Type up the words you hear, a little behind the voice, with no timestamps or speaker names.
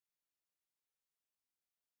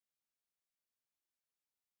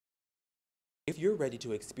If you're ready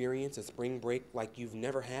to experience a spring break like you've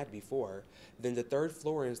never had before, then the third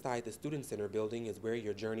floor inside the Student Center building is where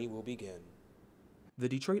your journey will begin. The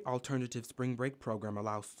Detroit Alternative Spring Break program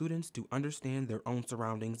allows students to understand their own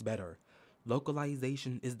surroundings better.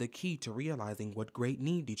 Localization is the key to realizing what great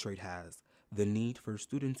need Detroit has. The need for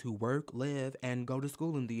students who work, live, and go to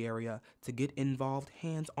school in the area to get involved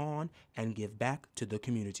hands-on and give back to the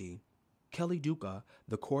community. Kelly Duca,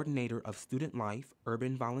 the coordinator of Student Life,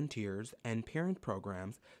 Urban Volunteers, and Parent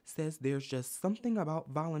Programs, says there's just something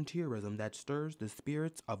about volunteerism that stirs the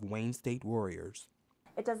spirits of Wayne State warriors.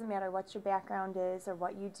 It doesn't matter what your background is or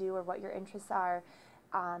what you do or what your interests are,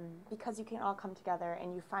 because you can all come together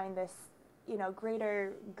and you find this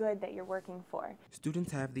greater good that you're working for.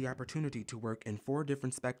 Students have the opportunity to work in 4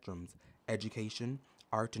 different spectrums: education,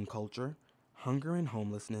 art and culture, hunger and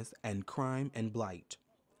homelessness, and crime and blight.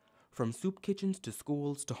 From soup kitchens to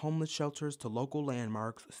schools to homeless shelters to local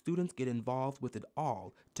landmarks, students get involved with it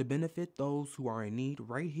all to benefit those who are in need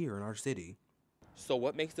right here in our city. So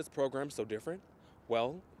what makes this program so different?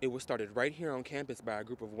 Well, it was started right here on campus by a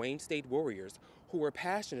group of Wayne State warriors who were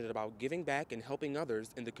passionate about giving back and helping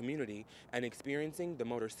others in the community and experiencing the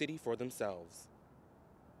Motor City for themselves.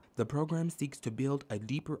 The program seeks to build a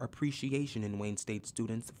deeper appreciation in Wayne State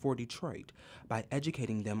students for Detroit by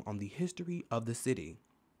educating them on the history of the city.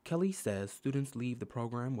 Kelly says students leave the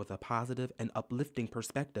program with a positive and uplifting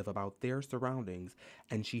perspective about their surroundings,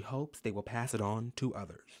 and she hopes they will pass it on to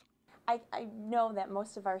others. I know that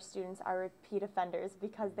most of our students are repeat offenders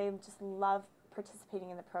because they just love participating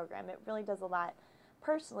in the program. It really does a lot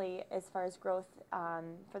personally as far as growth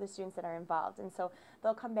for the students that are involved. And so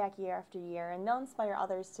they'll come back year after year and they'll inspire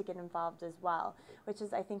others to get involved as well, which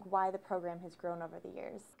is, I think, why the program has grown over the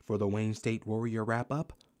years. For the Wayne State Warrior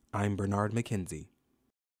Wrap-Up, I'm Bernard McKenzie.